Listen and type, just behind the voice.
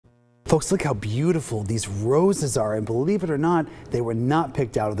Folks, look how beautiful these roses are, and believe it or not, they were not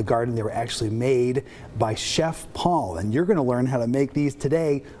picked out of the garden. They were actually made by Chef Paul, and you're going to learn how to make these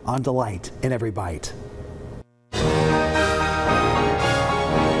today on Delight in Every Bite.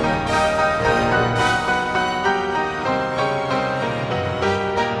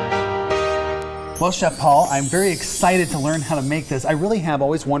 Well, Chef Paul, I'm very excited to learn how to make this. I really have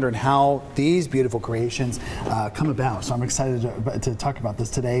always wondered how these beautiful creations come about, so I'm excited to talk about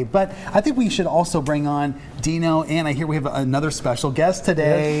this today. But I think we should also bring on Dino, and I hear we have another special guest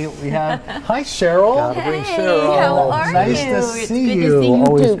today. Yes. We have, hi Cheryl. Gotta bring Cheryl. How are nice you? to see you.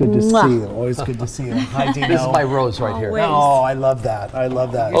 Always good to see you. Always good to see you. Hi Dino. This is my rose right here. Oh, I love that. I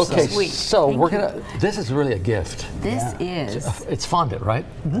love that. Okay, so we're gonna. This is really a gift. This is. It's fondant, right?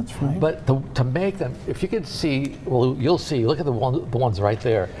 That's right. But to make them, if you can see, well, you'll see. Look at the ones right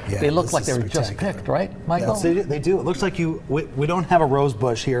there. Yeah, they look like they were just picked, right, Michael? Yes, they do. It looks like we don't have a rose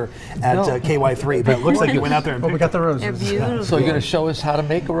bush here at KY3, but it looks like you went out there and picked. We got the roses. They're beautiful. So you're going to show us how to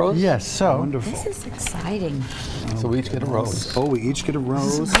make a rose? Yes. So Wonderful. This is exciting. So we each get a rose. Oh, we each get a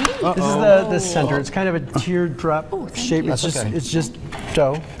rose. this is the center. It's kind of a teardrop shape. you. It's just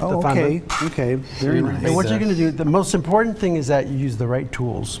dough. Oh, the okay. fondant. Okay. Very nice. And what you're going to do, the most important thing is that you use the right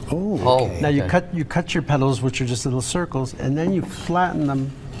tools. Oh, okay. Now you cut your petals, which are just little circles, and then you flatten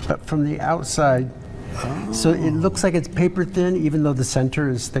them, but from the outside. So it looks like it's paper thin, even though the center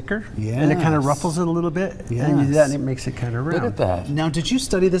is thicker. And it kind of ruffles it a little bit. Yes. And you do that, and it makes it kind of round. Look at that. Now, did you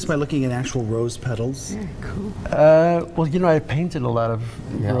study this by looking at actual rose petals? Very cool. Well, you know, I painted a lot of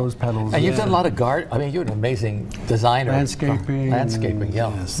rose petals. And you've done a lot of I mean, you're an amazing designer. Landscaping. Landscaping,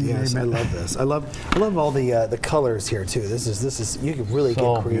 yeah. Yes, I love this. I love all the colors here too. This is you can really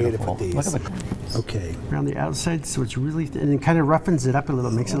get creative beautiful. with these. Look at the Okay. Around the outside, so it's really, and it kind of roughens it up a little,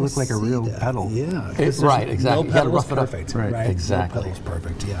 makes it look like a real petal. Yeah. Right, exactly. No You gotta petal is rough it up. perfect. Right. Exactly. No petal is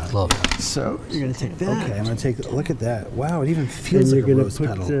perfect. Yeah. Look. So you're going to take that. Okay, I'm going to take. Look at that. Wow, it even And feels you're like a going rose to put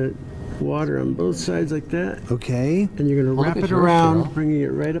petal. the water on both sides like that. Okay. And you're going to Look wrap at it yours, around, Cheryl. bringing it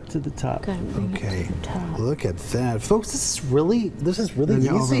right up to the top. Okay. Look at that, folks. This is really Then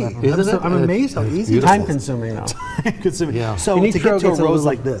you easy. overlap them. Isn't it? I'm amazed how easy. it Time is. consuming though. Consuming. Yeah. So And to each get row to a gets a rose little-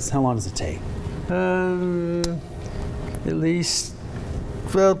 like this, how long does it take? At least,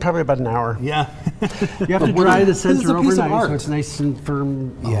 well, probably about an hour. Yeah. You have to dry the This is center a piece of overnight, so art. it's nice and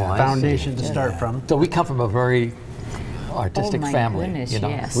firm Yeah, I foundation to start from. So we come from a very artistic Oh, my family. goodness, you know,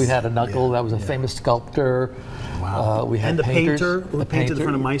 yes. we had an uncle that was a famous sculptor. Wow. We had and the painters, painter who painted in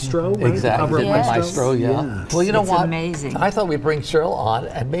front of Maestro, right? Exactly. The cover of Yes. Maestro, yeah. Yes. Well, you know It's what? amazing. I thought we'd bring Cheryl on,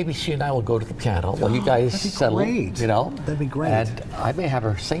 and maybe she and I will go to the piano while you guys that'd be settle. great. You know, That'd be great. And I may have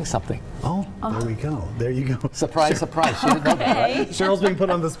her sing something. Oh, there we go. There you go. Surprise, surprise. She didn't know that, right? Cheryl's being put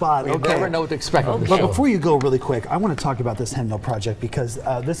on the spot. You never know what to expect on the But show. before you go really quick, I want to talk about this hymnal project because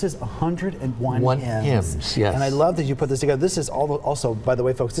this is 101 hymns. Yes. And I love that you put this together. This is also, by the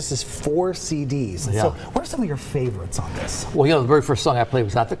way, folks, this is 4 CDs. And Yeah. so what are some of your favorites on this? Well, you know, the very first song I played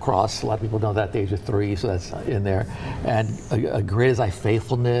was At the Cross. A lot of people know that at the age of 3, so that's in there. And Great is Thy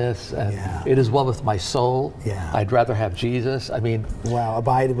Faithfulness, and It Is Well With My Soul. Yeah. I'd Rather Have Jesus. I mean, Wow,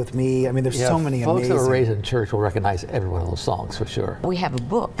 Abide With Me. I mean, there's so many folks amazing. that were raised in church will recognize every one of those songs for sure. We have a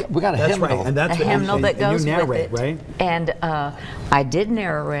book. We got a That's hymnal. right, and that's A hymnal that and goes you narrate, with it. right? And I did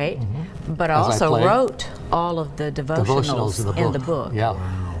narrate, but I As I also play. wrote all of the devotionals in the book. Yeah.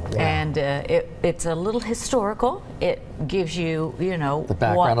 And it's a little historical. It gives you, you know, The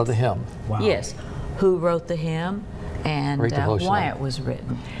background of the hymn. Wow. Yes, who wrote the hymn and Great devotional. why it was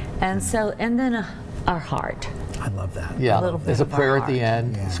written. And so, and then our heart. I love that. Yeah, little bit there's a of our prayer at the heart.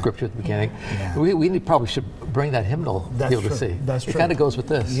 end, Yeah. scripture at the beginning. Yeah. We probably should bring that hymnal to That's people to true. see. That's It true. kind of goes with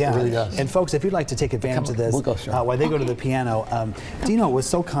this. Yeah, It really does. And folks, if you'd like to take advantage Come of on, this we'll go, Cheryl. while they go to the piano, Dino was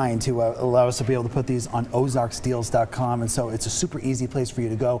so kind to allow us to be able to put these on ozarksteels.com, and so it's a super easy place for you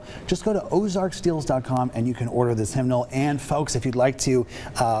to go. Just go to ozarksteels.com and you can order this hymnal. And folks, if you'd like to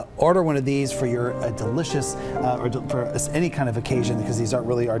order one of these for your delicious, for any kind of occasion, because these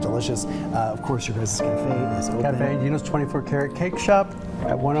really are delicious, of course your guys' cafe is open. Cafe Dino's 24-karat cake shop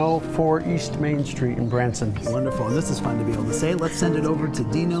at 104 East Main Street in Branson. Wonderful, and this is fun to be able to say. Let's send it over to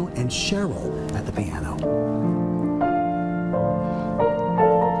Dino and Cheryl at the piano.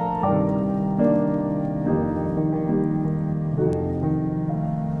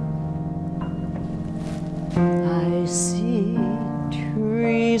 I see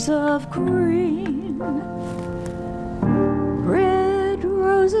trees of green, red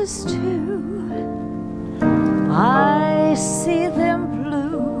roses too. I see them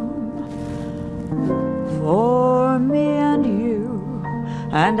bloom for me and you,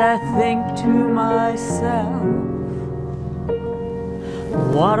 and I think to myself,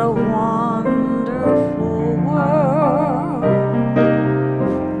 What a wonderful world.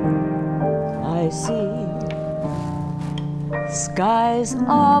 I see skies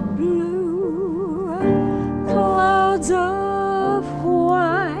are blue, clouds of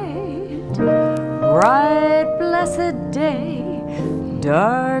white, bright blessed day,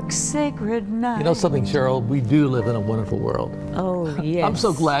 dark sacred night. You know something, Cheryl? We do live in a wonderful world. Oh, yes. I'm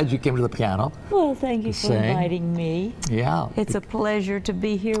so glad you came to the piano. Well, thank you for sing. inviting me. Yeah. It's a pleasure to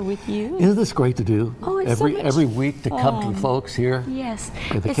be here with you. Isn't this great to do? Oh, it's so much every week to come to the folks here. Yes.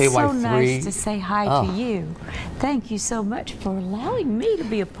 With the It's KY3. so nice to say hi to you. Thank you so much for allowing me to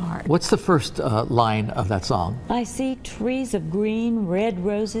be a part. What's the first line of that song? I see trees of green, red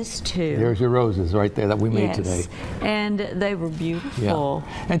roses too. There's your roses right there that we made today. And they were beautiful.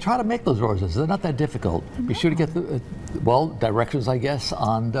 Yeah. And try to make those roses. They're not that difficult. Be sure to get the, directions, I guess,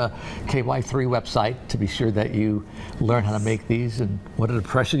 on the KY3 website to be sure that you learn how to make these, and what an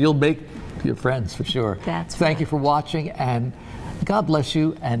impression you'll make your friends for sure. Thank you for watching, and God bless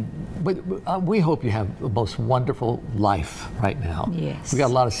you, and we hope you have the most wonderful life right now. Yes. We got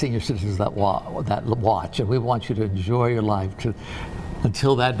a lot of senior citizens that watch, and we want you to enjoy your life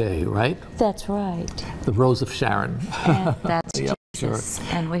until that day, right? That's right. The Rose of Sharon. And that's Yeah, Jesus.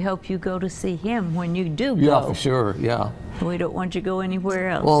 sure. And we hope you go to see him when you do go. Yeah, for sure, yeah. We don't want you to go anywhere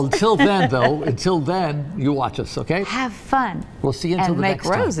else. Well, until then, though, you watch us, okay? Have fun. We'll see you until and the make next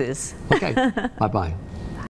time. roses. Okay, bye-bye.